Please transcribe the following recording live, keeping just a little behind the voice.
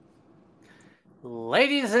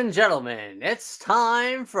Ladies and gentlemen, it's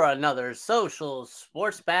time for another Social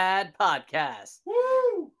Sports Bad podcast.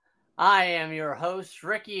 Woo! I am your host,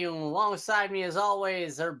 Ricky, and alongside me, as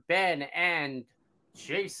always, are Ben and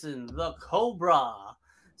Jason the Cobra.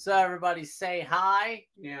 So, everybody say hi.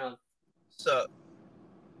 So,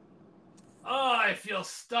 Oh, I feel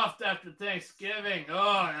stuffed after Thanksgiving.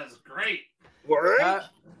 Oh, that's great. right?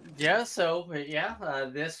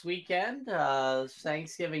 This weekend,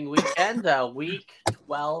 Thanksgiving weekend, week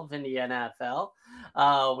 12 in the NFL.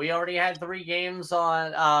 We already had three games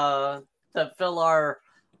on to fill our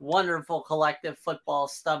wonderful collective football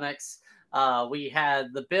stomachs. We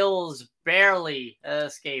had the Bills barely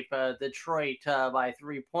escape Detroit by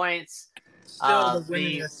 3 points. Still the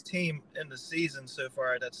The winningest team in the season so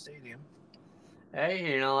far at that stadium.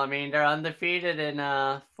 Hey, they're undefeated in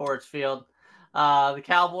Ford Field. The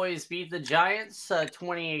Cowboys beat the Giants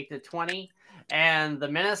 28-20, and the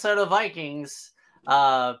Minnesota Vikings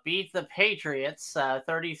beat the Patriots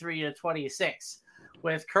 33-26,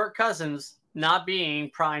 with Kirk Cousins not being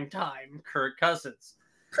prime time Kirk Cousins.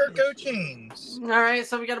 Kirk Chains. All right,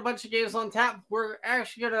 so we got a bunch of games on tap. We're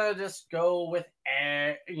actually gonna just go with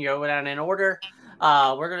without an order.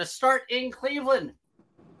 We're gonna start in Cleveland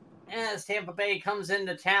as Tampa Bay comes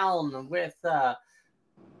into town with a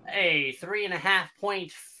 3.5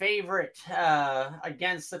 point favorite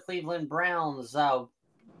against the Cleveland Browns. We're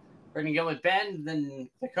going to go with Ben, then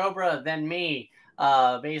the Cobra, then me.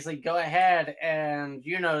 Basically, go ahead and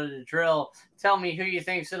you know the drill. Tell me who you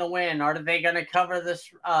think's going to win. Are they going to cover the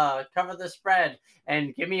spread?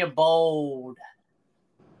 And give me a bold.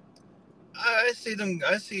 I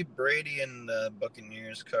see Brady and the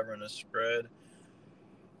Buccaneers covering the spread.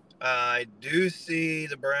 I do see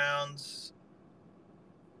the Browns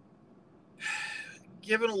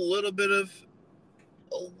giving a little bit of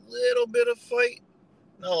fight,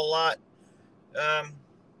 not a lot.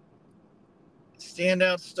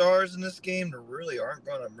 Standout stars in this game, there really aren't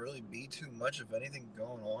going to really be too much of anything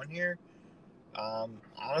going on here.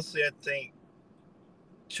 Honestly, I think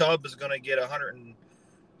Chubb is going to get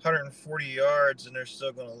 140 yards, and they're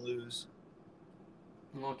still going to lose.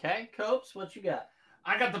 Okay, Copes, what you got?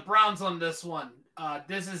 I got the Browns on this one.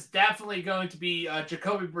 This is definitely going to be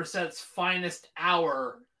Jacoby Brissett's finest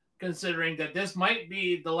hour, considering that this might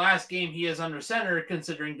be the last game he is under center,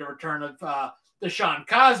 considering the return of Deshaun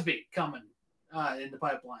Cosby coming in the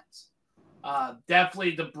pipelines.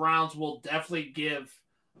 Definitely, the Browns will definitely give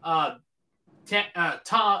Tom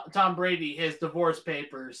Brady his divorce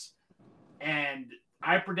papers, and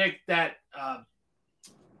I predict that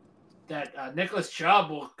Nicholas Chubb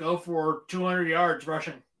will go for 200 yards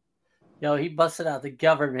rushing. Yo, he busted out the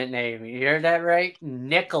government name. You hear that right?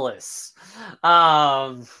 Nicholas.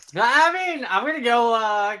 I'm going to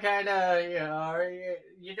go kind of,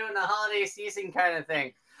 you're doing the holiday season kind of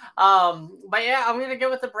thing. But yeah, I'm going to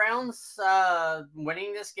go with the Browns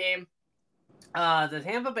winning this game. The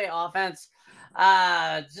Tampa Bay offense,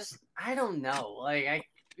 I don't know. I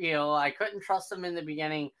couldn't trust them in the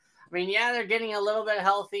beginning. I mean, yeah, they're getting a little bit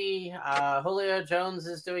healthy. Julio Jones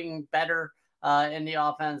is doing better in the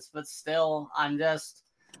offense, but still, I'm just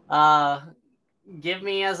give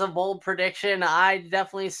me as a bold prediction. I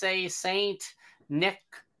definitely say Saint Nick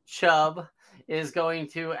Chubb is going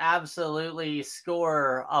to absolutely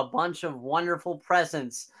score a bunch of wonderful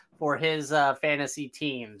presents for his fantasy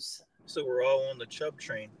teams. So we're all on the Chubb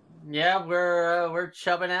train. Yeah, we're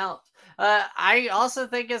chubbing out. I also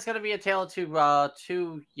think it's going to be a tale of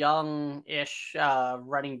two young-ish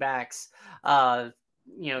running backs.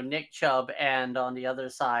 Nick Chubb, and on the other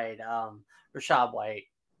side, Rachaad White.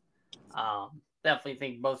 Definitely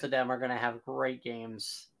think both of them are going to have great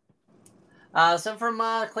games. So from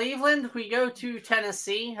Cleveland, we go to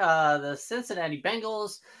Tennessee. The Cincinnati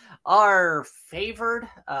Bengals are favored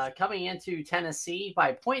coming into Tennessee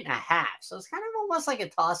by 1.5. So it's kind of almost like a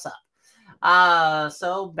toss-up.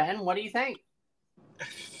 So, Ben, what do you think?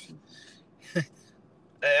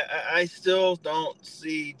 I still don't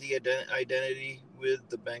see the identity with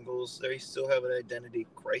the Bengals. They still have an identity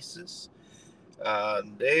crisis.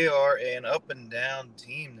 They are an up and down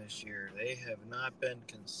team this year. They have not been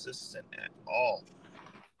consistent at all.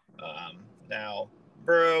 Now,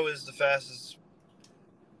 Burrow is the fastest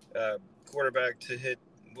quarterback to hit,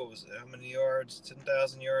 what was it, how many yards?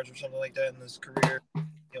 10,000 yards or something like that in his career.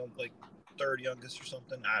 Like third youngest or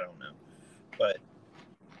something. I don't know. But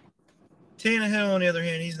Tannehill, on the other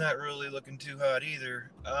hand, he's not really looking too hot either.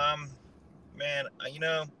 Man, I'm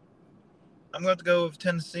going to have to go with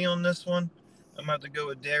Tennessee on this one. I'm going to have to go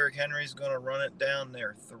with Derrick Henry. He's going to run it down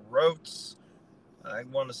their throats. I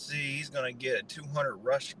want to see he's going to get a 200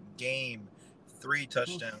 rush game, 3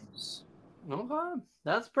 touchdowns. Okay,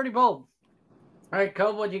 that's pretty bold. All right,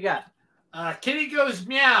 Cove, what you got? Kitty goes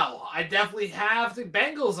meow. I definitely have the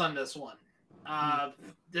Bengals on this one.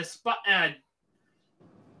 Despite I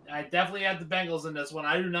definitely have the Bengals in this one.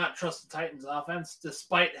 I do not trust the Titans offense,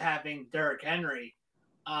 despite having Derrick Henry.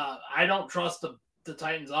 I don't trust the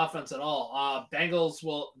Titans offense at all. Bengals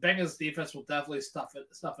defense will definitely stuff it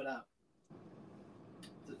out.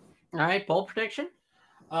 All right, bold prediction.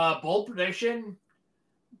 Bold prediction.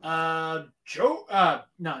 No,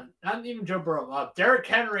 not even Joe Burrow. Derrick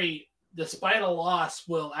Henry, despite a loss,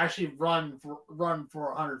 will actually run for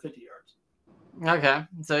 150 yards. Okay,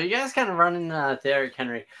 so you guys kind of running Derrick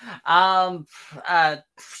Henry.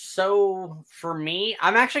 So for me,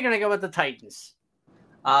 I'm actually going to go with the Titans.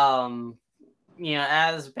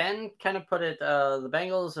 As Ben kind of put it, the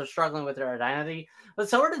Bengals are struggling with their identity, but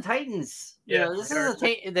so are the Titans.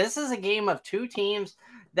 This is a game of two teams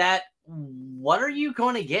that. What are you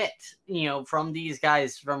going to get? From these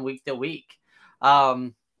guys from week to week.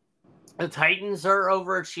 The Titans are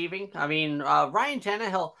overachieving. I mean, Ryan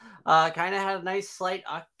Tannehill kind of had a nice slight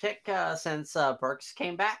uptick since Burks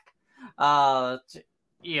came back. As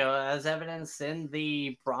evidenced in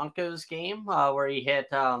the Broncos game where he hit,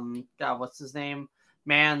 what's his name?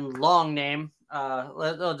 Long name.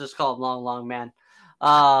 We'll just call him Long Man.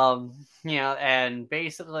 And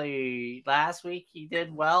basically last week he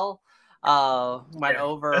did well. Went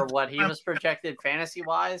over what he was projected fantasy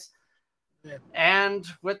wise. Yeah. And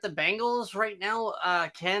with the Bengals right now,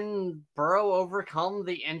 can Burrow overcome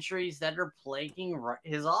the injuries that are plaguing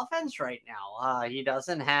his offense right now? He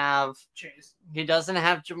doesn't have Chase. He doesn't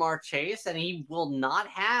have Jamar Chase, and he will not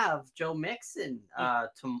have Joe Mixon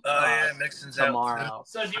Mixon's tomorrow. Out.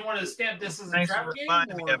 So do you want to stamp this as a trap game?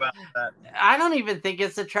 Me about that. I don't even think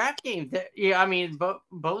it's a trap game. I mean,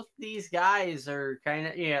 both these guys are kind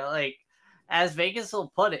of, as Vegas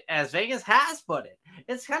has put it,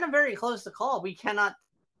 it's kind of very close to call. We cannot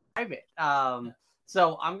drive it.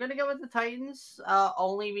 So I'm going to go with the Titans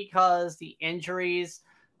only because the injuries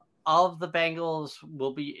of the Bengals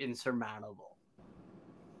will be insurmountable.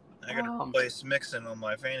 I got to place Mixon on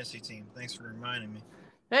my fantasy team. Thanks for reminding me.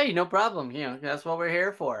 Hey, no problem. That's what we're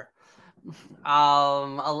here for.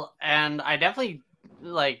 And I definitely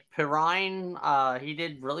like Pirine. He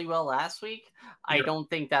did really well last week. Yeah. I don't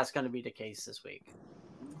think that's going to be the case this week.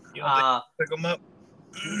 You don't pick him up?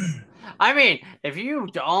 I mean, if you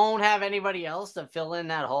don't have anybody else to fill in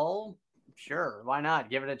that hole, sure, why not?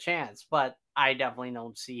 Give it a chance. But I definitely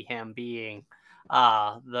don't see him being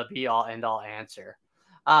the be-all, end-all answer.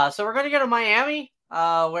 So we're going to go to Miami,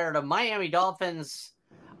 where the Miami Dolphins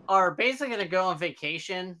are basically going to go on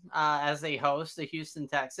vacation as they host the Houston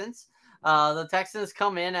Texans. The Texans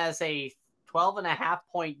come in as a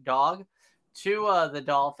 12.5-point dog to the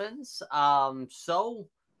Dolphins.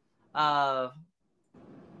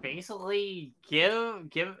 Basically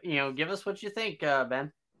give us what you think,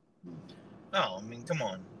 Ben. Oh, I mean, come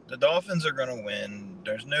on. The Dolphins are going to win.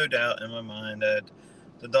 There's no doubt in my mind that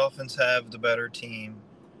the Dolphins have the better team.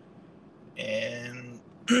 And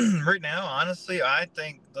right now, honestly, I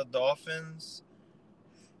think the Dolphins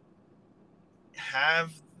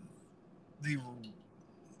have the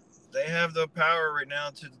power right now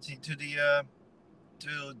to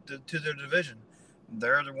their division.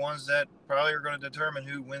 They're the ones that probably are going to determine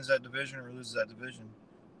who wins that division or loses that division.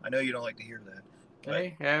 I know you don't like to hear that.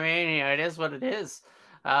 Okay. I mean, it is what it is.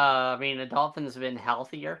 The Dolphins have been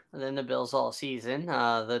healthier than the Bills all season.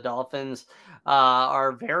 The Dolphins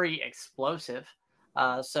are very explosive.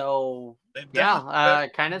 Kind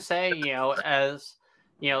of say, as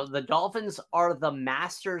the Dolphins are the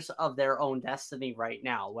masters of their own destiny right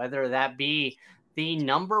now, whether that be the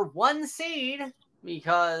number 1 seed,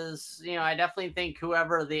 because, I definitely think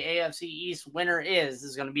whoever the AFC East winner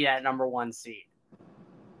is going to be that number 1 seed.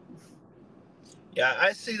 Yeah,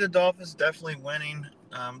 I see the Dolphins definitely winning.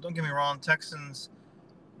 Don't get me wrong, Texans,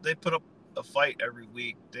 they put up a fight every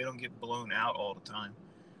week. They don't get blown out all the time.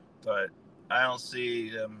 But I don't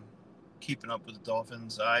see them keeping up with the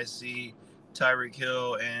Dolphins. I see Tyreek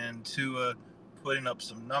Hill and Tua putting up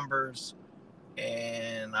some numbers,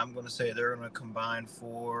 and I'm going to say they're going to combine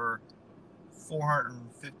for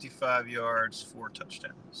 455 yards, 4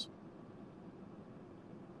 touchdowns.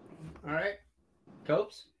 All right.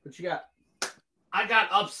 Copes, what you got? I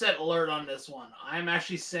got upset alert on this one. I'm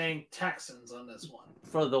actually saying Texans on this one.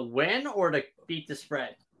 For the win or to beat the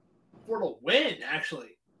spread? For the win,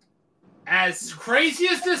 actually. As crazy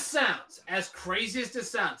as this sounds,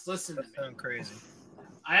 listen to me. That sounds crazy.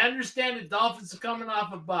 I understand the Dolphins are coming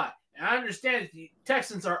off a bye. And I understand that the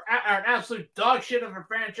Texans are an absolute dog shit of a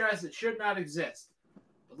franchise that should not exist.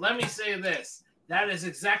 But let me say this. That is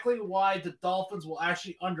exactly why the Dolphins will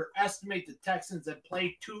actually underestimate the Texans and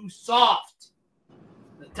play too soft.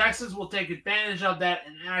 The Texans will take advantage of that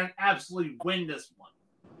and absolutely win this one.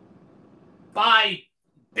 By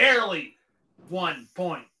barely 1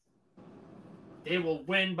 point. They will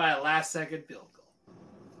win by a last-second field goal.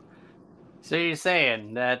 So you're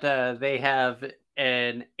saying that they have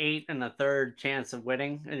an 8 1/3 chance of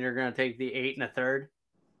winning, and you're going to take the 8 1/3?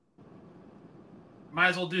 Might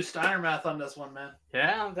as well do Steiner math on this one, man.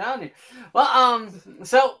 Yeah, I'm telling you. Well,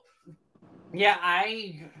 so yeah,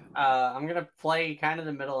 I'm gonna play kind of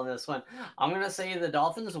the middle of this one. I'm gonna say the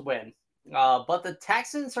Dolphins win, but the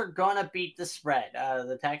Texans are gonna beat the spread.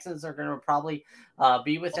 The Texans are gonna probably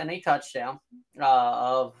be within a touchdown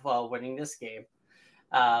of winning this game.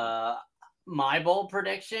 My bold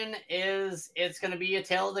prediction is it's gonna be a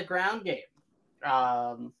tail of the ground game.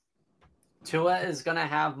 Tua is going to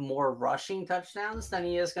have more rushing touchdowns than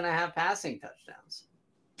he is going to have passing touchdowns.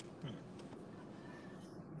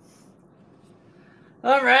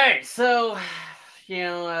 All right. So,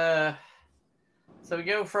 so we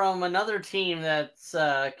go from another team that's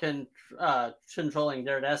controlling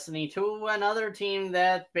their destiny to another team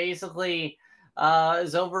that basically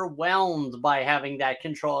is overwhelmed by having that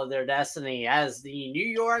control of their destiny as the New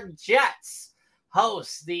York Jets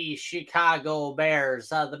host the Chicago Bears.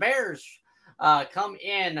 The Bears come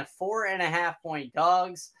in 4.5-point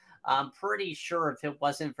dogs. I'm pretty sure if it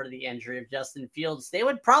wasn't for the injury of Justin Fields, they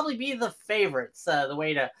would probably be the favorites. The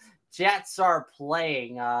way the Jets are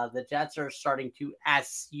playing, the Jets are starting to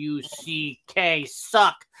S-U-C-K,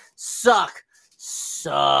 suck.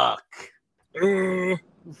 All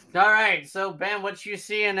right, so Ben, what you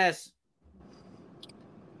see in this?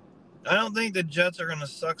 I don't think the Jets are going to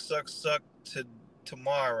suck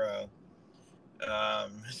tomorrow.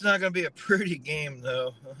 It's not going to be a pretty game,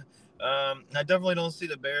 though. I definitely don't see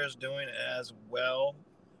the Bears doing as well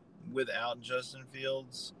without Justin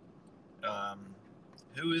Fields.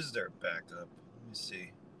 Who is their backup? Let me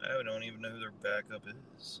see. I don't even know who their backup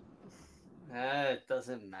is. It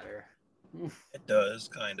doesn't matter. It does,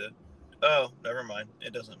 kind of. Oh, never mind.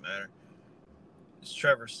 It doesn't matter. It's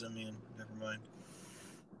Trevor Siemian. Never mind.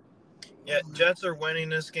 Yeah, Jets are winning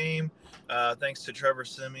this game. Thanks to Trevor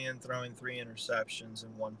Siemian throwing 3 interceptions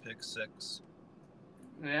and 1 pick six.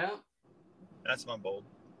 Yeah. That's my bold.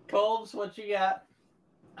 Colbs, what you got?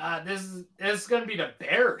 This is going to be the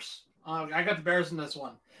Bears. I got the Bears in this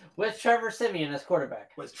one. With Trevor Siemian as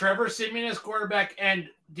quarterback. With Trevor Siemian as quarterback and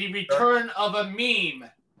the return of a meme.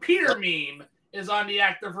 Peter Meme is on the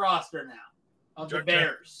active roster now of the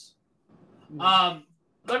Bears. Let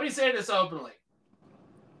me say this openly.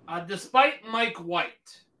 Despite Mike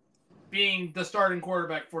White being the starting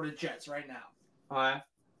quarterback for the Jets right now,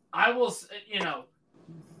 I will,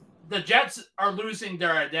 the Jets are losing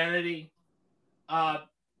their identity.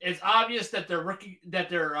 It's obvious that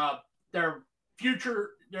their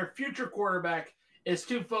future quarterback is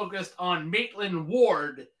too focused on Maitland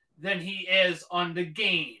Ward than he is on the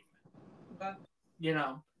game.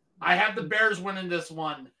 I have the Bears winning this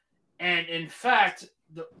one, and in fact,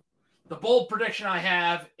 the bold prediction I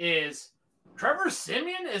have is Trevor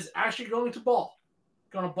Siemian is actually going to ball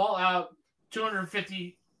out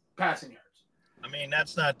 250 passing yards. I mean,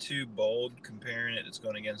 that's not too bold comparing it. It's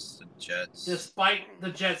going against the Jets. Despite the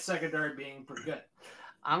Jets secondary being pretty good.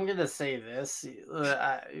 I'm going to say this.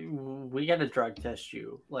 We got to drug test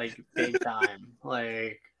you, big time.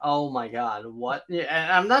 Oh my God. What?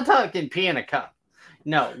 I'm not talking pee in a cup.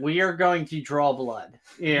 No, we are going to draw blood,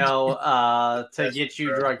 to get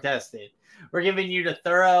you drug tested. We're giving you the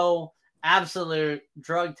thorough, absolute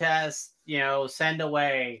drug test, send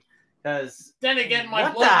away. Because then again,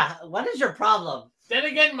 what is your problem? Then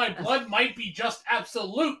again, my blood might be just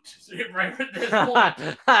absolute right at this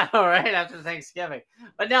point. All right, after Thanksgiving.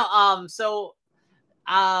 But no,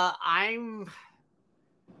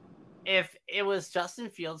 if it was Justin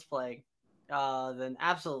Fields playing, then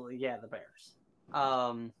absolutely, yeah, the Bears.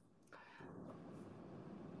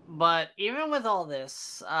 But even with all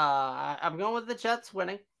this, I'm going with the Jets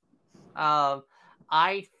winning.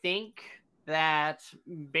 I think that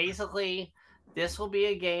basically this will be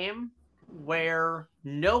a game where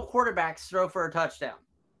no quarterbacks throw for a touchdown.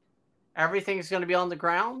 Everything's going to be on the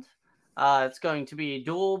ground. It's going to be a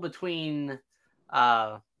duel between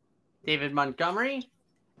David Montgomery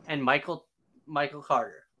and Michael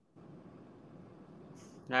Carter.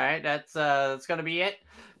 All right, that's going to be it.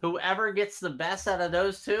 Whoever gets the best out of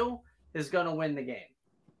those two is going to win the game.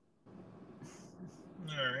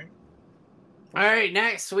 All right,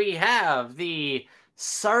 next we have the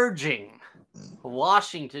surging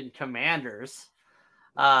Washington Commanders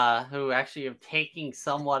who actually are taking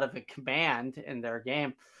somewhat of a command in their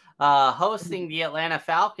game, hosting the Atlanta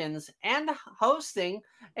Falcons and hosting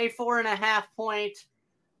a 4.5 point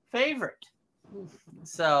favorite.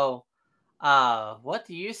 So, what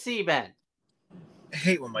do you see, Ben? I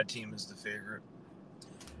hate when my team is the favorite.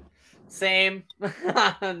 Same.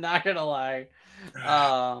 I'm not gonna lie.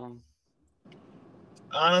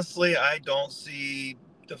 Honestly, I don't see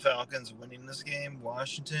the Falcons winning this game.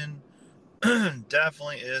 Washington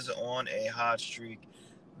definitely is on a hot streak.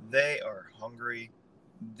 They are hungry.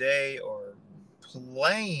 They are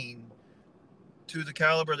playing to the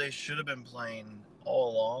caliber they should have been playing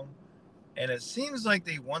all along. And it seems like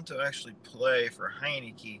they want to actually play for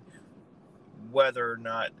Heineke, whether or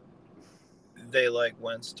not they like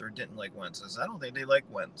Wentz or didn't like Wentz. I don't think they like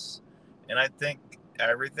Wentz. And I think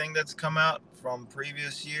everything that's come out from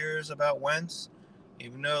previous years about Wentz,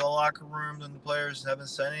 even though the locker rooms and the players haven't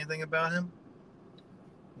said anything about him,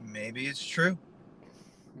 maybe it's true.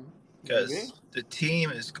 Because the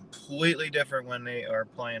team is completely different when they are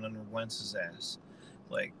playing under Wentz's ass.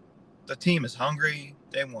 Like, the team is hungry.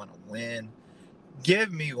 They want to win.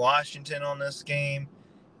 Give me Washington on this game.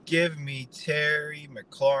 Give me Terry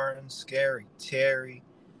McLaurin, Scary Terry,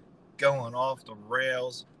 going off the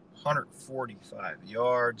rails, 145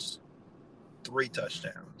 yards, 3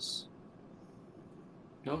 touchdowns.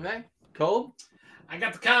 Okay, cool. I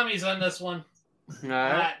got the commies on this one.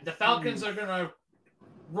 The Falcons are going to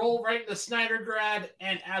roll right into Snydergrad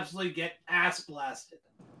and absolutely get ass blasted.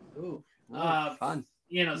 Ooh, fun.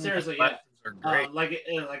 You know, seriously, yeah. Are great.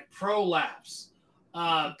 Like prolapse.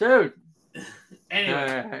 Dude.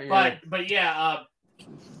 Anyway, but yeah,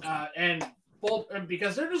 and both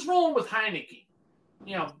because they're just rolling with Heineke.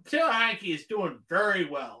 You know, Taylor Heineke is doing very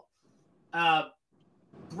well.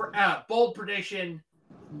 Bold prediction: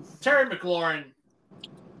 Terry McLaurin,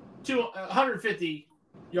 150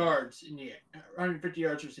 yards in the air, 150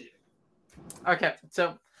 yards receiving. Okay,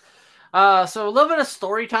 so a little bit of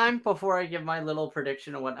story time before I give my little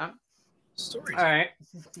prediction and whatnot. Story. All right.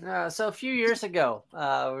 So a few years ago, we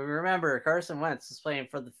remember Carson Wentz was playing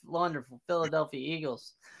for the wonderful Philadelphia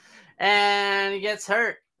Eagles, and he gets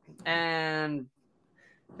hurt, and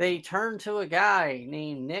they turn to a guy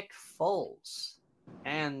named Nick Foles,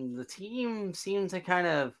 and the team seemed to kind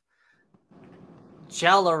of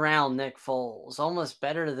gel around Nick Foles, almost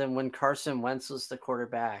better than when Carson Wentz was the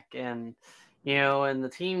quarterback, and and the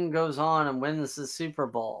team goes on and wins the Super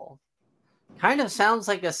Bowl. Kind of sounds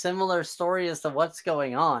like a similar story as to what's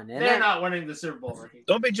going on. They're not winning the Super Bowl, Ricky.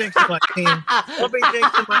 Don't be jinxing my team. Don't be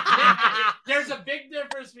jinxing my team. There's a big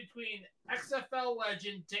difference between XFL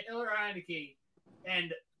legend Taylor Heineke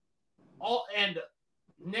and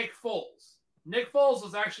Nick Foles. Nick Foles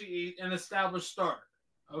was actually an established starter.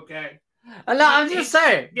 Okay. No, I'm just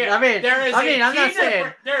saying. Yeah, I'm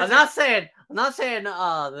not saying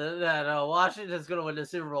that Washington's going to win the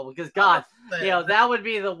Super Bowl because God, that would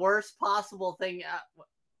be the worst possible thing.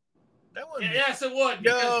 Yes, it would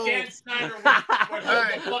because Dan Snyder would hold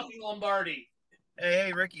the fucking Lombardi.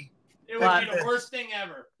 Hey, Ricky. It would be the worst thing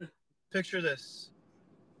ever. Picture this: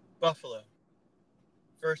 Buffalo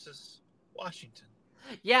versus Washington.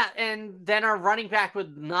 Yeah, and then our running back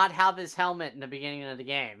would not have his helmet in the beginning of the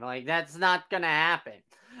game. Like, that's not going to happen.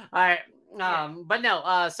 All right. But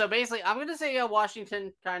no, so basically, I'm going to say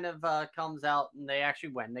Washington kind of comes out and they actually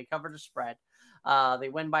win. They cover the spread. They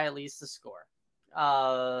win by at least a score.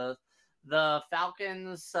 The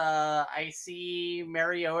Falcons, I see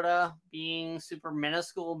Mariota being super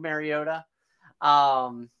minuscule Mariota.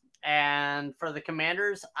 And for the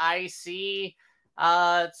Commanders, I see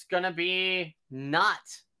it's going to be not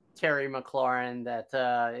Terry McLaurin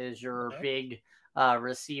that is your big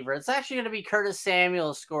receiver. It's actually going to be Curtis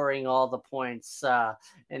Samuel scoring all the points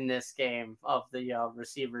in this game of the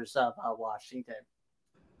receivers of Washington.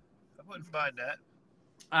 I wouldn't mind that.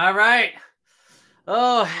 All right.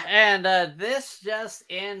 Oh, and this just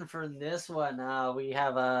in for this one. We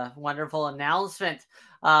have a wonderful announcement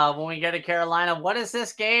when we go to Carolina. What is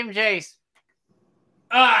this game, Jace?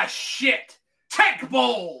 Shit. Tank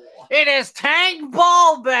Bowl! It is Tank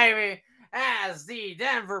Bowl, baby! As the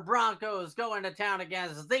Denver Broncos go into town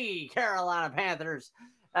against the Carolina Panthers.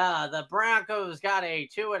 The Broncos got a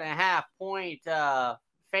 2.5 point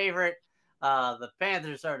favorite. The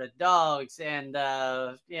Panthers are the dogs. And,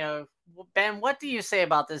 Ben, what do you say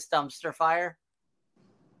about this dumpster fire?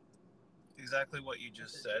 Exactly what you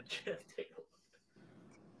just said.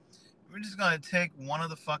 We're just going to take one of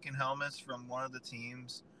the fucking helmets from one of the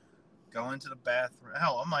teams, go into the bathroom.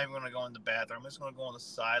 Hell, I'm not even going to go in the bathroom. I'm just going to go on the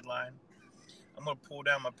sideline. I'm going to pull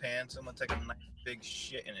down my pants. I'm going to take a nice big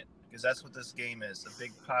shit in it. Because that's what this game is. A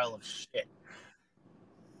big pile of shit.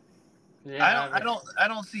 Yeah, I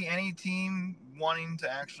don't see any team wanting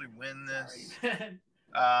to actually win this.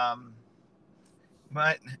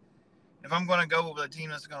 But if I'm going to go with a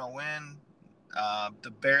team that's going to win,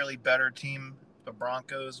 the barely better team, the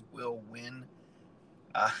Broncos, will win.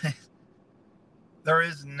 There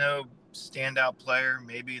is no standout player.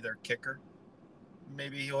 Maybe their kicker.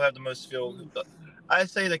 Maybe he'll have the most field. I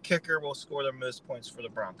say the kicker will score the most points for the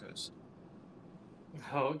Broncos.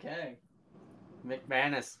 Okay.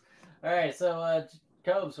 McManus. All right, so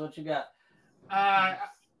Cobes, what you got?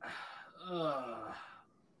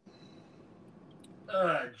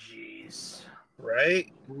 Jeez.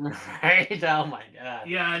 Right? Right? Oh my god.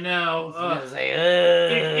 Yeah, I know.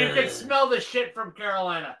 You could smell the shit from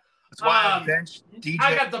Carolina. That's why I benched DJ.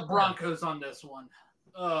 I got the Broncos on this one.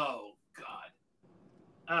 Oh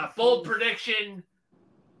god. Bold prediction.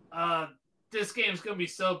 This game's gonna be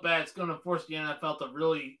so bad. It's gonna force the NFL to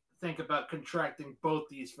really think about contracting both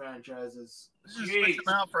these franchises. Just switch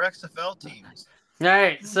them out for XFL teams. All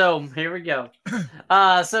right, so here we go.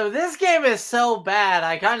 So this game is so bad,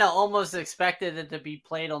 I kind of almost expected it to be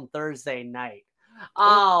played on Thursday night.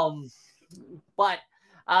 But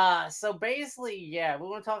so basically, yeah, we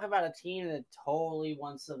want to talk about a team that totally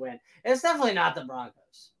wants to win. It's definitely not the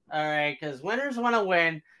Broncos, all right, because winners want to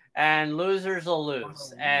win and losers will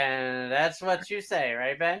lose, and that's what you say,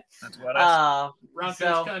 right, Ben? That's what I say.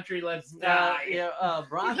 Broncos country, let's die.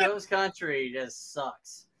 Broncos country just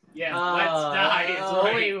sucks. Yeah, let's die.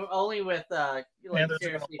 Only with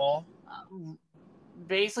seriously,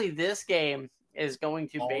 basically this game is going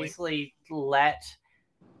to basically let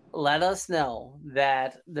us know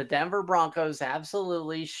that the Denver Broncos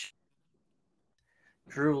absolutely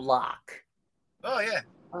Drew Lock. Oh yeah.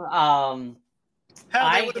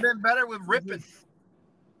 Hell, they would have been better with Rippon.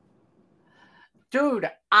 Dude,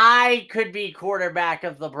 I could be quarterback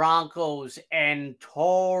of the Broncos and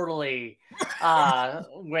totally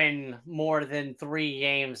win more than 3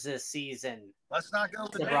 games this season. Let's not go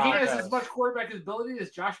with the Broncos. He has as much quarterback ability as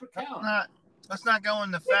Josh McCown. Let's not go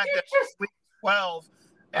in the fact that week 12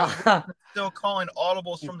 and we're still calling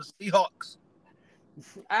audibles from the Seahawks.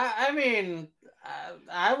 I mean,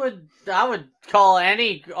 I would call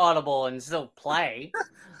any audible and still play.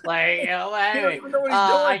 Like, anyway,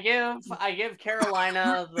 I give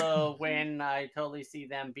Carolina the win. I totally see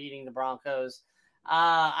them beating the Broncos.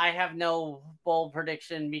 I have no bold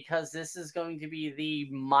prediction because this is going to be the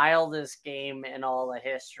mildest game in all of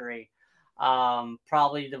history.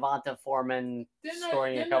 Probably Devonta Foreman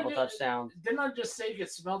scoring a couple touchdowns. Didn't I just say you could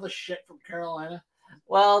smell the shit from Carolina?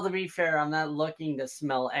 Well, to be fair, I'm not looking to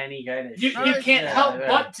smell any kind of shit. You can't help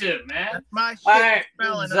but to, man. That's my shit. All right,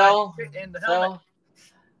 smelling.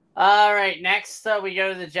 All right, next we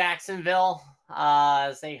go to Jacksonville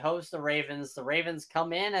as they host the Ravens. The Ravens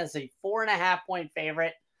come in as a 4.5-point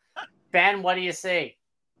favorite. Ben, what do you see?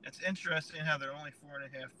 It's interesting how they're only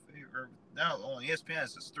 4.5 favorite. Now on ESPN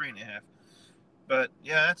it's 3.5. But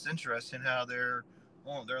yeah, that's interesting how they're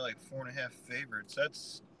like 4.5 favorites.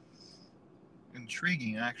 That's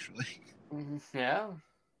intriguing, actually. Yeah.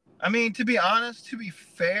 I mean, to be honest, to be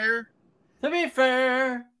fair. What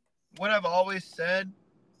have I always said?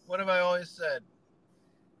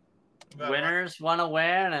 Winners want to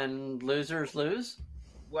win and losers lose?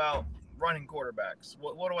 Well, running quarterbacks.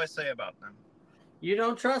 What do I say about them? You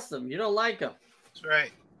don't trust them. You don't like them. That's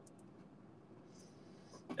right.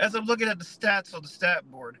 As I'm looking at the stats on the stat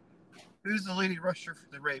board, who's the leading rusher for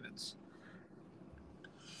the Ravens?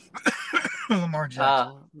 Lamar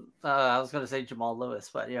Jackson. I was going to say Jamal Lewis,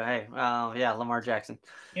 but hey, Lamar Jackson.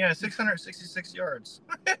 Yeah, 666 yards.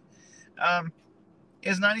 He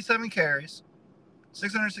has 97 carries,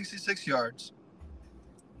 666 yards.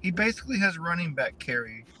 He basically has running back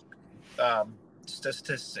carry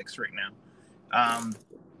statistics right now.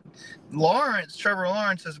 Trevor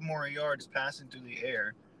Lawrence has more yards passing through the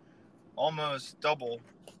air, almost double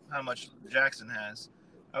how much Jackson has.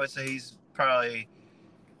 I would say he's probably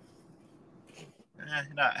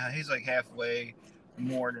he's like halfway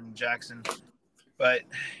more than Jackson, but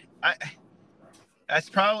that's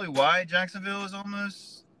probably why Jacksonville is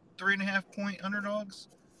almost 3.5-point underdogs,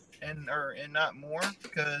 and not more,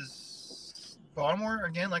 because Baltimore,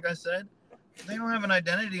 again, like I said, they don't have an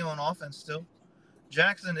identity on offense still.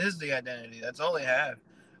 Jackson is the identity. That's all they have.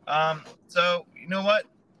 So you know what?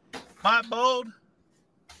 My bold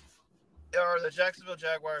are the Jacksonville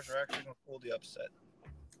Jaguars are actually going to pull the upset.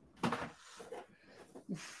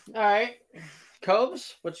 All right,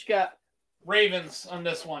 Cobes, what you got? Ravens on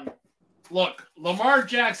this one. Look, Lamar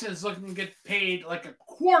Jackson is looking to get paid like a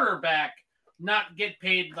quarterback, not get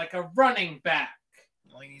paid like a running back.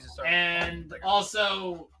 Well, he needs to start and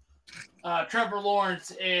also, Trevor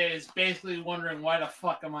Lawrence is basically wondering why the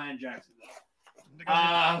fuck am I in Jacksonville?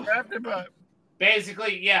 Drafted by.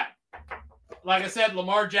 Basically, yeah. Like I said,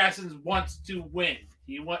 Lamar Jackson wants to win.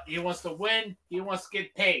 He wants to win. He wants to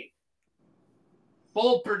get paid.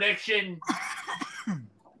 Bold prediction.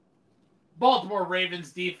 Baltimore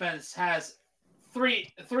Ravens defense has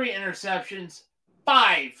three interceptions,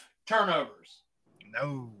 5 turnovers.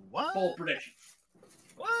 No, what? Bold prediction.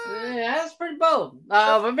 What? Yeah, that's pretty bold.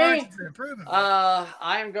 But me, improving.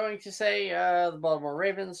 I'm going to say the Baltimore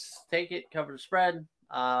Ravens take it, cover the spread.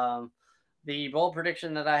 The bold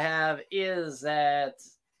prediction that I have is that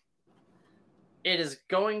it is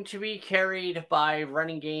going to be carried by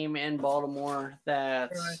running game in Baltimore.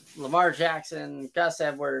 That Lamar Jackson, Gus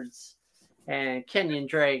Edwards, and Kenyon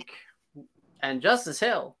Drake, and Justice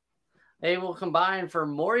Hill, they will combine for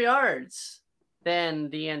more yards than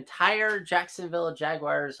the entire Jacksonville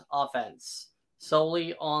Jaguars offense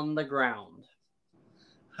solely on the ground.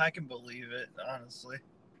 I can believe it, honestly.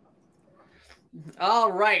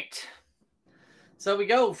 All right. So we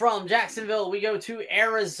go from Jacksonville, we go to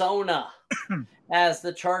Arizona as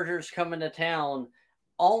the Chargers come into town.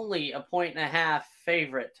 Only a 1.5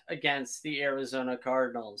 favorite against the Arizona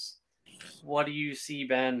Cardinals. What do you see,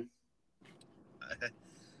 Ben?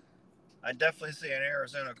 I definitely see an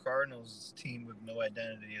Arizona Cardinals team with no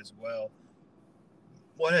identity as well.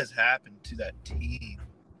 What has happened to that team?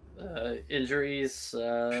 Injuries,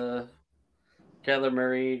 Kyler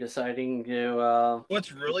Murray deciding to...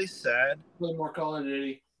 What's really sad... A little more Call of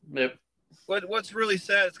Duty. Yep. What's really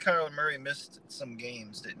sad is Kyler Murray missed some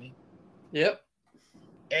games, didn't he? Yep.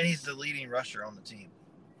 And he's the leading rusher on the team.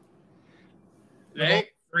 Hey.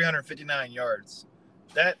 359 yards.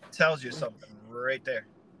 That tells you something right there.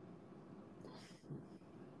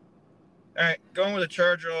 All right, going with a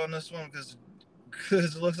Charger on this one because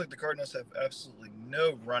it looks like the Cardinals have absolutely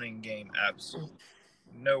no running game, absolutely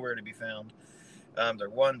nowhere to be found. They're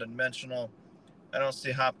one-dimensional. I don't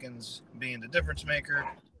see Hopkins being the difference maker.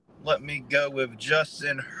 Let me go with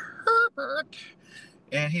Justin Herbert,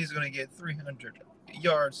 and he's going to get 300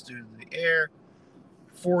 yards through the air,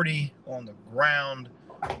 40 on the ground,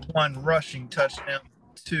 1 rushing touchdown,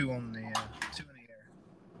 2 in the air.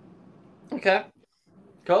 Okay.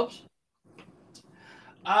 Copes?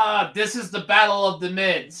 This is the battle of the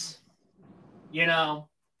mids. You know,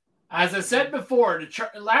 as I said before,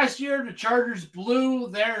 last year the Chargers blew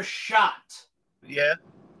their shot. Yeah,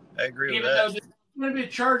 I agree with that. Even though this is going to be a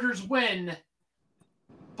Chargers win,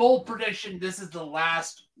 bold prediction, this is the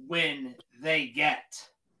last win they get.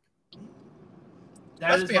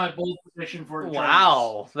 That is my bold prediction for the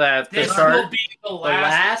Chargers. Wow. This will be the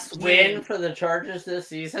last win for the Chargers this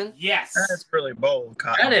season? Yes. That's really bold,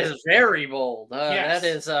 Cotton. That is very bold. Yes.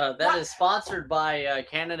 That is sponsored by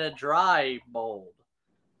Canada Dry Bold.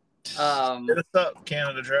 Hit us up,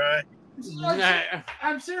 Canada Dry.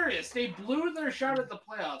 I'm serious. They blew their shot at the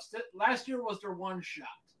playoffs. Last year was their one shot,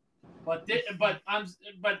 but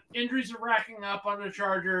injuries are racking up on the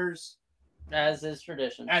Chargers, as is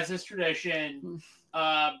tradition. I'm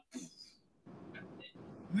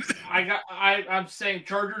saying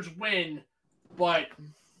Chargers win, but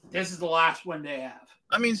this is the last one they have.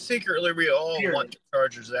 I mean, secretly, we all want the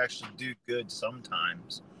Chargers to actually do good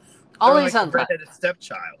sometimes. Only like sometimes. A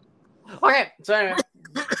stepchild. Okay, so anyway,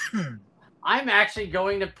 I'm actually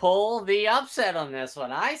going to pull the upset on this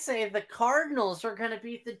one. I say the Cardinals are going to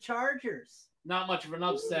beat the Chargers. Not much of an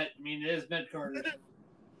upset. I mean, it is mid-Cardinals.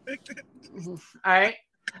 All right.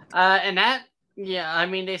 And that, yeah, I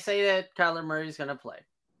mean, they say that Kyler Murray's going to play.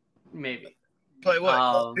 Maybe. Play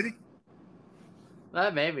what?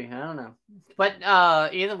 Maybe. I don't know. But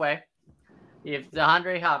either way, if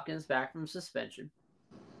DeAndre Hopkins back from suspension,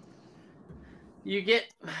 you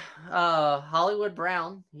get Hollywood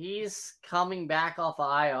Brown. He's coming back off of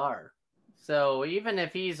IR. So even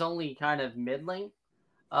if he's only kind of middling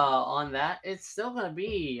on that, it's still going to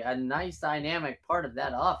be a nice dynamic part of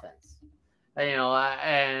that offense. You know,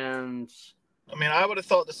 and... I mean, I would have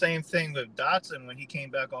thought the same thing with Dotson when he came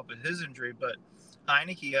back off of his injury, but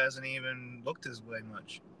Heineke hasn't even looked his way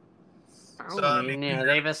much.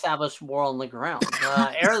 They've established more on the ground.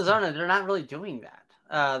 Arizona, they're not really doing that.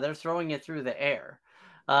 They're throwing it through the air.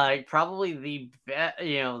 Probably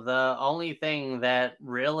the only thing that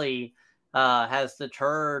really has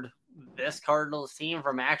deterred this Cardinals team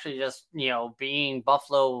from actually just, being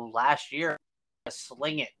Buffalo last year,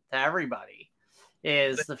 sling it to everybody,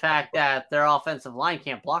 is the fact that their offensive line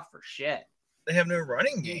can't block for shit. They have no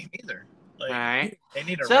running game either. All right. They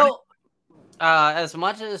need a running game. As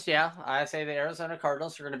much as, I say the Arizona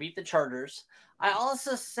Cardinals are going to beat the Chargers, I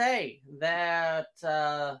also say that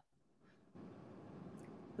the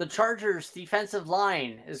the Chargers defensive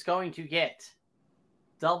line is going to get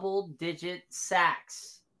double-digit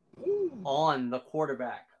sacks on the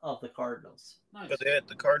quarterback of the Cardinals. Nice. But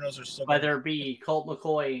the Cardinals are still. Whether it be Colt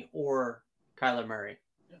McCoy or Kyler Murray.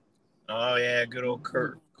 Oh yeah, good old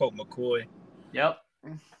Colt McCoy. Yep,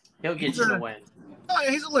 he'll get you the win. Oh, yeah,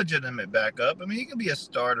 he's a legitimate backup. I mean, he can be a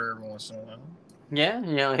starter every once in a while.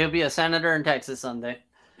 Yeah, he'll be a senator in Texas someday.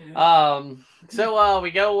 Yeah. So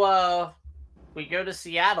we go to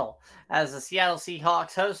Seattle as the Seattle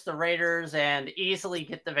Seahawks host the Raiders and easily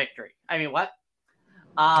get the victory. I mean, what?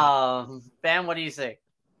 Ben, what do you say?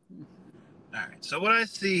 All right. So what I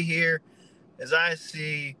see here is I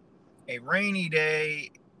see a rainy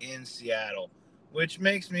day in Seattle, which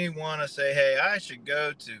makes me want to say, hey, I should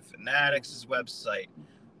go to Fanatics' website.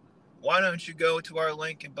 Why don't you go to our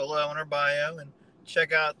link below in our bio and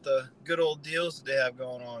check out the good old deals that they have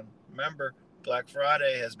going on? Remember, Black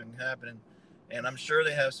Friday has been happening, and I'm sure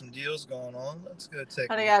they have some deals going on. Let's go take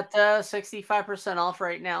They got 65% off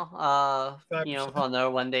right now. 5%. On their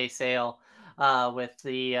one-day sale with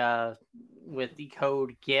the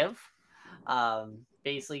code GIVE.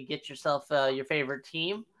 Basically, get yourself your favorite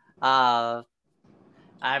team.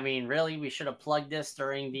 I mean, really, we should have plugged this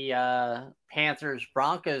during the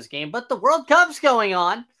Panthers-Broncos game, but the World Cup's going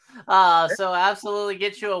on. So absolutely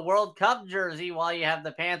get you a World Cup jersey while you have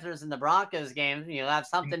the Panthers and the Broncos game. Have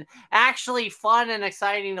something actually fun and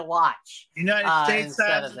exciting to watch. United States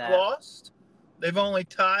has lost. They've only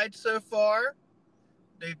tied so far.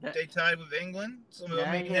 They tied with England. So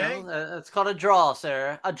it's called a draw,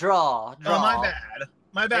 sir. A draw. Oh, my bad.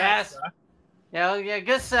 My bad. Yes. Sir. Yeah,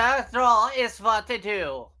 good sir. Draw is what to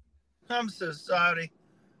do. I'm so sorry.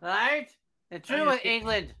 All right? They drew with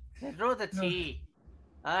England. They drew with the T.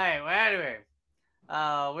 All right, well, anyway.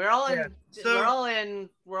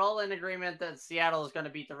 We're all in agreement that Seattle is going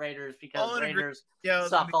to beat the Raiders because the Raiders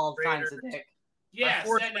suck all kinds of dick. Yes,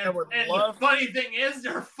 and the funny thing is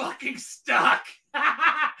they're fucking stuck.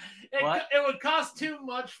 It would cost too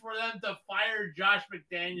much for them to fire Josh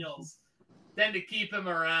McDaniels than to keep him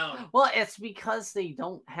around. Well, it's because they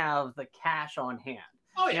don't have the cash on hand.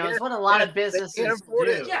 Oh, yeah. It's what a lot of businesses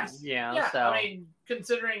do. Yes. Yeah. So I mean,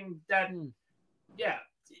 considering that, yeah.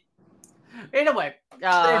 Anyway, they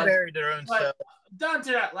buried their own self. Down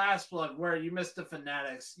to that last plug where you missed the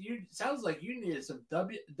Fanatics. Sounds like you needed some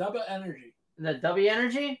double energy. The W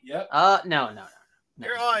energy? Yep. No.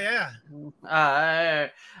 Oh yeah. I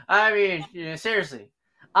mean, seriously,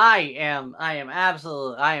 I am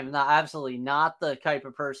absolutely not the type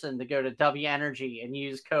of person to go to W Energy and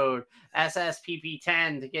use code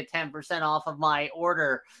SSPP10 to get 10% off of my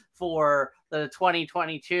order for the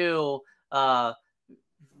 2022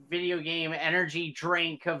 video game energy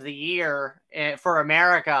drink of the year for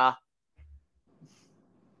America.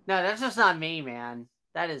 No, that's just not me, man.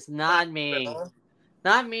 That is not me.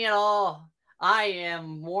 Not me at all. I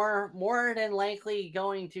am more than likely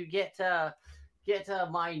going to get my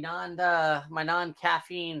non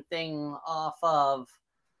caffeine thing off of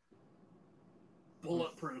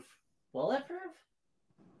Bulletproof.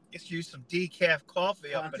 Let's use some decaf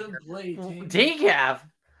coffee up in here. Decaf?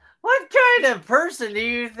 What kind of person do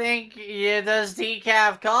you think does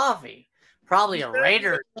decaf coffee? Probably a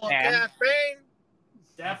Raider fan. Caffeine.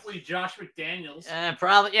 Definitely Josh McDaniels.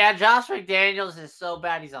 Probably, yeah. Josh McDaniels is so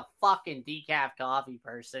bad he's a fucking decaf coffee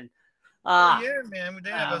person. Yeah, man.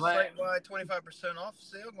 They have a site-wide 25% off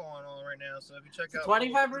sale going on right now. So if you check out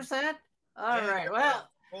 25%, all right. Well,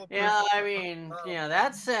 yeah. I mean,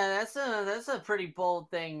 that's a pretty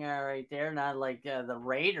bold thing right there. Not like the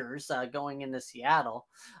Raiders going into Seattle.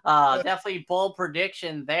 Definitely bold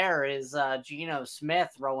prediction. There is Geno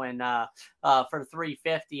Smith throwing for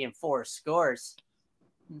 350 and 4 scores.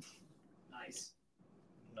 Nice.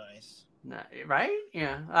 Right?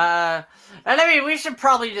 Yeah. And I mean, we should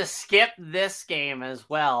probably just skip this game as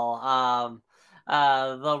well.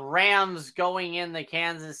 The Rams going into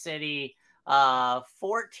Kansas City,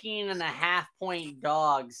 14.5-point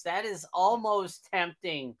dogs. That is almost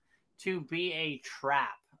tempting to be a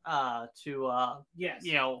trap yes.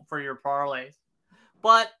 For your parlays.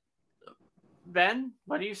 But Ben,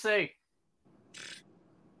 what do you say?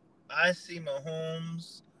 I see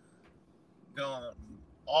Mahomes going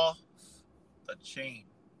off the chain.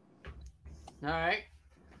 All right.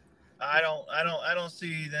 I don't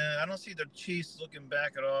see them. I don't see the Chiefs looking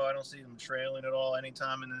back at all. I don't see them trailing at all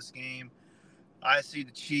anytime in this game. I see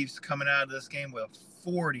the Chiefs coming out of this game with a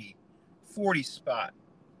 40 spot.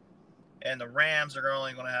 And the Rams are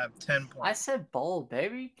only going to have 10 points. I said bold,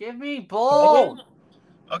 baby. Give me bold.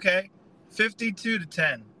 Okay.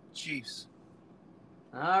 52-10. Chiefs.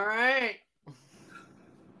 All right.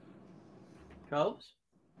 Copes?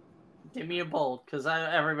 Give me a bold, because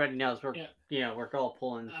everybody knows we're Yeah. we're all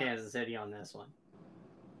pulling Kansas City on this one.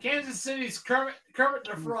 Kansas City's Kermit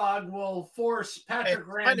the Frog will force Patrick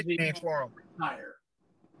My Ramsey nickname for him. higher.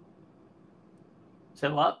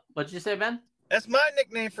 So what? What'd you say, Ben? That's my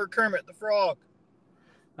nickname for Kermit the Frog.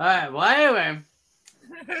 All right. Well, anyway,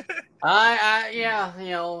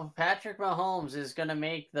 Patrick Mahomes is gonna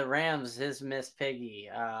make the Rams his Miss Piggy.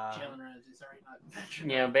 Jalen Ramsey, sorry,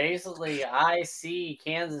 not Basically, I see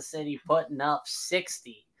Kansas City putting up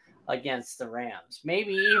 60 against the Rams,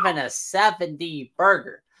 maybe even a 70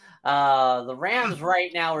 burger. The Rams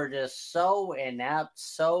right now are just so inept,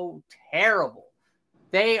 so terrible.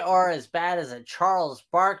 They are as bad as a Charles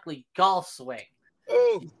Barkley golf swing.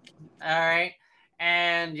 Oh, all right.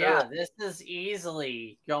 And this is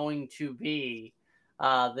easily going to be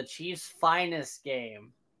the Chiefs' finest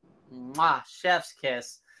game. Mwah, chef's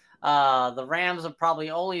kiss. The Rams will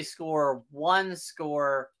probably only score one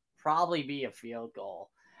score, probably be a field goal.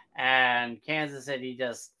 And Kansas City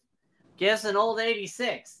just gives an old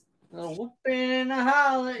 86. A whooping and a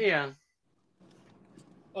holler. Yeah.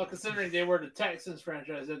 Well, considering they were the Texans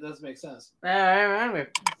franchise, that does make sense. So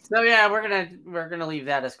we're gonna leave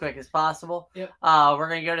that as quick as possible. Yep. We're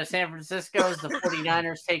gonna go to San Francisco as the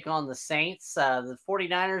 49ers take on the Saints. The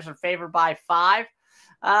 49ers are favored by 5.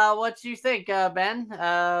 What do you think, Ben?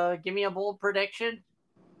 Give me a bold prediction.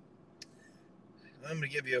 I'm gonna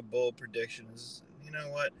give you a bold prediction. You know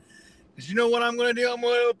what? Because you know what I'm gonna do? I'm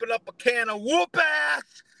gonna open up a can of whoop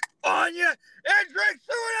ass on you and drink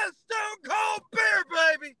some of that Stone Cold beer,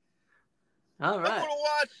 baby. All right. I'm going to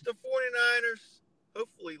watch the 49ers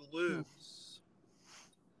hopefully lose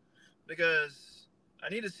because I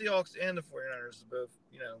need the Seahawks and the 49ers to both,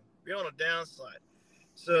 be on a downside.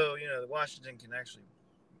 So, Washington can actually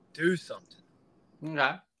do something.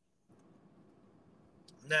 Okay.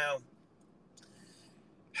 Now,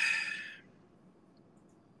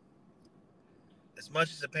 as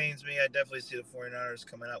much as it pains me, I definitely see the 49ers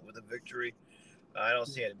coming out with a victory. I don't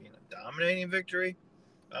see it being a dominating victory.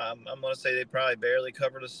 I'm going to say they probably barely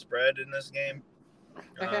cover the spread in this game.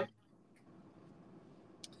 Okay.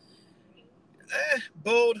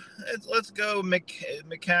 Bold. Let's go.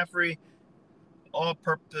 McCaffrey,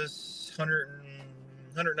 all-purpose,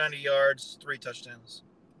 190 yards, 3 touchdowns.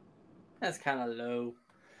 That's kind of low.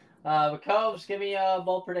 Cobes, give me a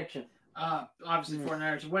bold prediction. Obviously,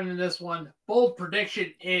 49ers winning this one. Bold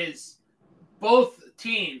prediction is both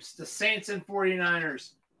teams, the Saints and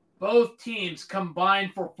 49ers, both teams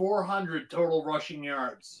combined for 400 total rushing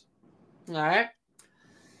yards. All right.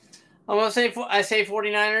 I'm going to say,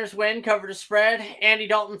 49ers win, cover the spread. Andy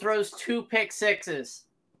Dalton throws 2 pick sixes.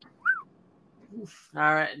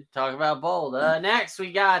 All right. Talk about bold. Next,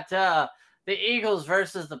 we got the Eagles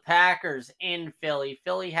versus the Packers in Philly.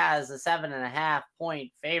 Philly has a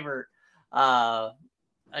 7.5-point favorite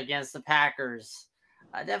against the Packers.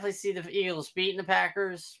 I definitely see the Eagles beating the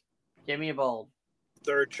Packers. Give me a bold.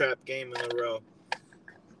 3rd trap game in a row.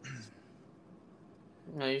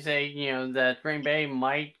 You say, that Green Bay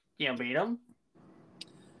might, beat them?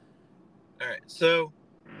 All right. So,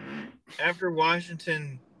 after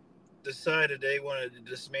Washington decided they wanted to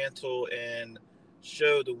dismantle and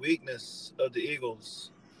show the weakness of the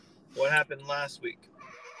Eagles, what happened last week?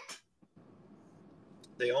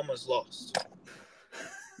 They almost lost.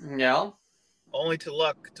 Yeah. Only to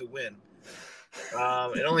luck to win.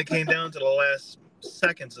 It only came down to the last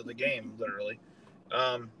seconds of the game, literally.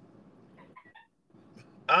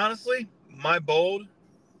 Honestly, my bold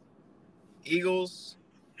Eagles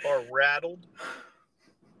are rattled.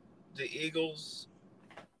 The Eagles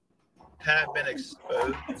have been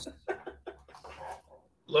exposed.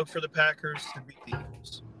 Look for the Packers to beat the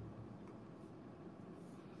Eagles.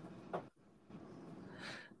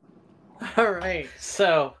 All right.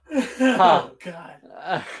 So, oh God.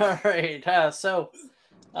 All right.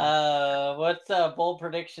 What's the bold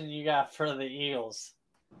prediction you got for the Eagles?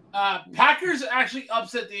 Packers actually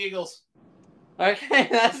upset the Eagles. Okay,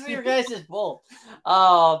 that's your guys' bold.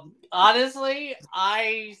 Honestly,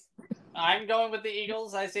 I'm going with the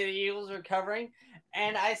Eagles. I say the Eagles are covering,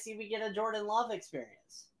 and I see we get a Jordan Love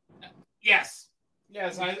experience. Yes,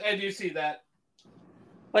 I do see that.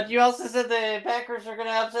 But you also said the Packers are going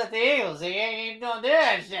to upset the Eagles. They ain't going to do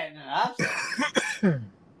that shit in an upset.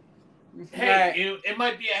 Hey, it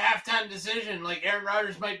might be a halftime decision. Like Aaron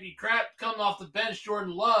Rodgers might be crap coming off the bench.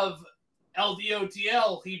 Jordan Love,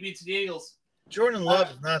 LDOTL, he beats the Eagles. Jordan Love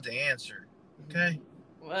is not the answer. Okay.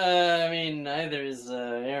 I mean, neither is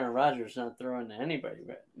Aaron Rodgers not throwing to anybody,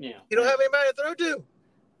 but You don't have anybody to throw to.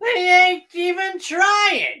 They ain't even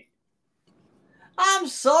trying. I'm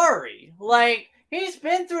sorry. Like, he's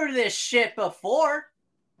been through this shit before.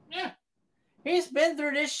 Yeah. He's been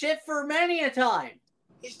through this shit for many a time.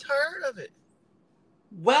 He's tired of it.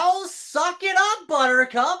 Well, suck it up,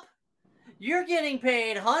 Buttercup. You're getting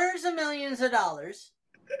paid hundreds of millions of dollars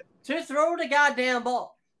to throw the goddamn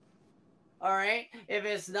ball. All right? If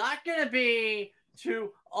it's not going to be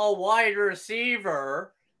to a wide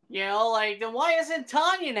receiver, then why isn't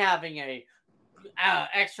Tanyan having a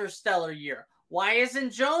extra stellar year? Why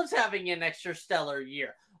isn't Jones having an extra stellar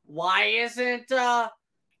year? Why isn't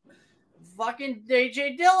fucking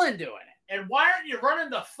AJ Dillon doing it? And why aren't you running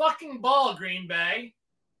the fucking ball, Green Bay?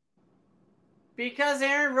 Because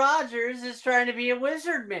Aaron Rodgers is trying to be a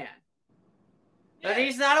wizard man. But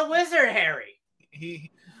he's not a wizard, Harry.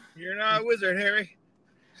 You're not a wizard, Harry.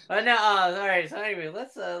 No, all right. So anyway,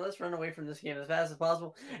 let's run away from this game as fast as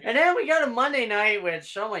possible. And then we go to Monday night,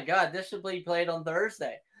 which, oh my God, this should be played on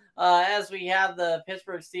Thursday. As we have the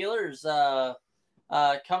Pittsburgh Steelers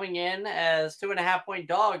coming in as 2.5-point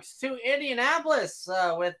dogs to Indianapolis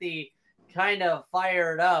with the kind of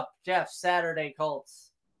fired up Jeff Saturday Colts.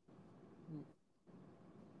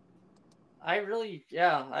 My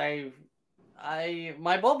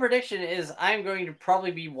bold prediction is I'm going to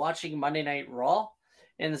probably be watching Monday Night Raw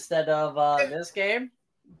instead of this game.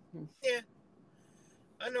 Yeah.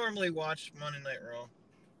 I normally watch Monday Night Raw.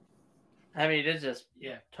 I mean, it's just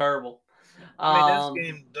terrible. I mean, this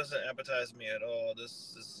game doesn't appetize me at all.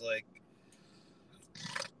 This is like,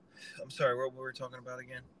 I'm sorry, what were we talking about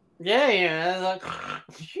again? Yeah. Like,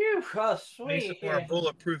 phew, oh, sweet. I need some more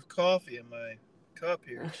bulletproof coffee in my cup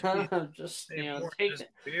here. Just take just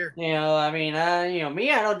beer. I mean,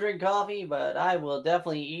 me, I don't drink coffee, but I will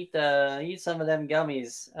definitely eat some of them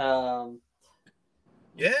gummies.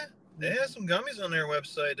 Yeah, they have some gummies on their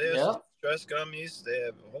website. They have some stress gummies. They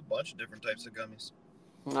have a whole bunch of different types of gummies.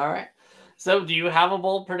 All right. So, do you have a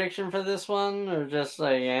bold prediction for this one, or just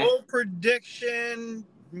like bold prediction?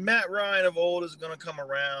 Matt Ryan of old is going to come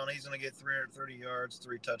around. He's going to get 330 yards,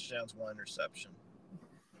 3 touchdowns, 1 interception.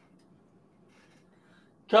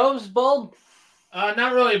 Cove's bold?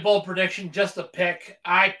 Not really a bold prediction, just a pick.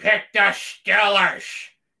 I picked the Steelers.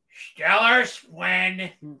 Steelers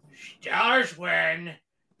win. Steelers win.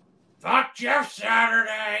 Fuck Jeff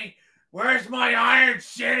Saturday. Where's my Iron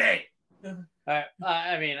City?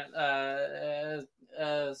 I mean,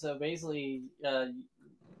 so basically,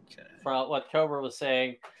 from what Cobra was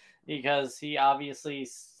saying, because he obviously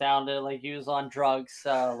sounded like he was on drugs,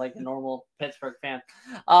 like a normal Pittsburgh fan.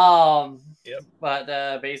 Yep.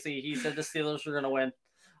 But basically, he said the Steelers were going to win.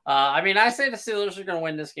 I mean, I say the Steelers are going to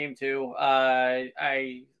win this game too.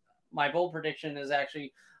 My bold prediction is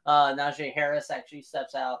actually Najee Harris actually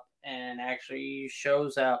steps out and actually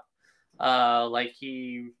shows up like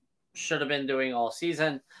he should have been doing all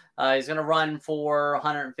season. He's going to run for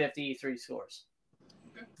 153 scores.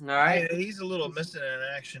 All right. Yeah, he's a little missing in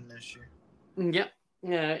action this year. Yep.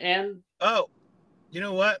 Yeah. And you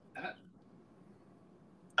know what?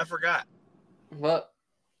 I forgot. What?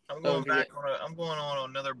 I'm going I'm going on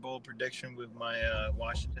another bold prediction with my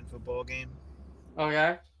Washington football game.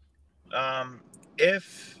 Okay.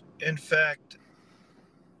 If in fact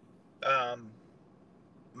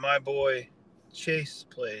my boy Chase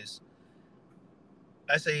plays,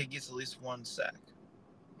 I say he gets at least 1 sack.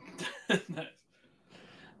 Nice.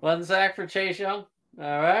 1 sack for Chase Young.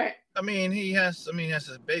 All right. I mean, he has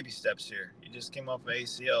his baby steps here. He just came off an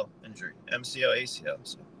ACL injury, MCL, ACL.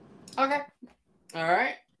 So. Okay. All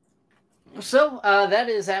right. So that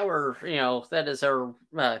is our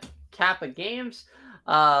cap of games.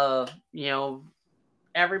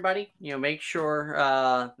 Everybody, make sure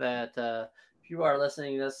that if you are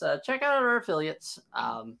listening to this, check out our affiliates.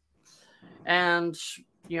 And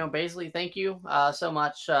basically, thank you so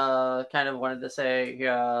much. Kind of wanted to say,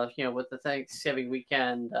 with the Thanksgiving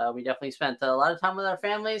weekend, we definitely spent a lot of time with our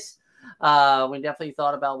families. We definitely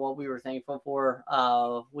thought about what we were thankful for.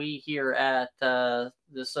 We here at the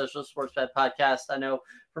Social Sports Bet Podcast, I know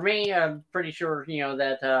for me, I'm pretty sure,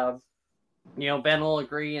 that, Ben will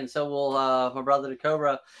agree, and so will my brother the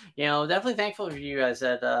Cobra. Definitely thankful for you guys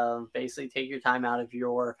that basically take your time out of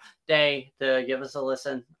your day to give us a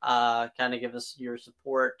listen, kind of give us your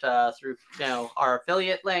support through our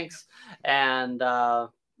affiliate links, and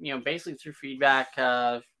basically through feedback.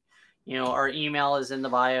 Our email is in the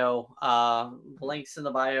bio. Links in the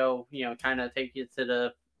bio. Kind of take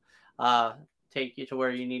you to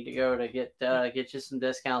where you need to go to get you some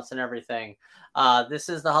discounts and everything. This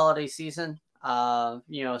is the holiday season,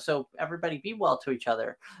 so everybody be well to each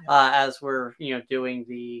other as we're doing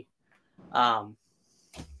the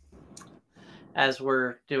as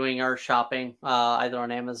we're doing our shopping either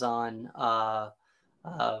on Amazon,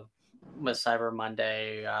 with Cyber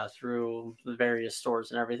Monday through the various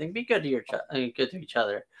stores and everything. Be good to good to each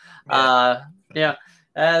other.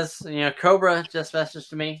 As Cobra just messaged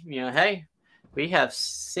to me. Hey, we have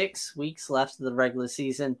 6 weeks left of the regular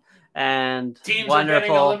season, and teams are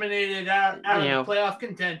getting eliminated out of playoff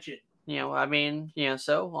contention.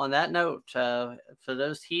 So on that note, for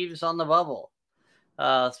those teams on the bubble,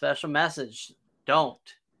 special message: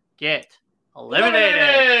 don't get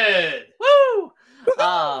eliminated. Woo!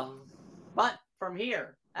 But from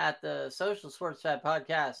here at the Social Sports Fab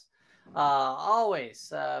Podcast,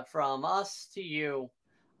 always from us to you,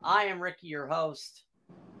 I am Ricky, your host,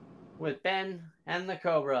 with Ben and the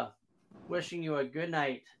Cobra, wishing you a good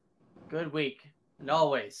night, good week, and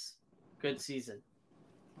always good season.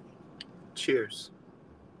 Cheers.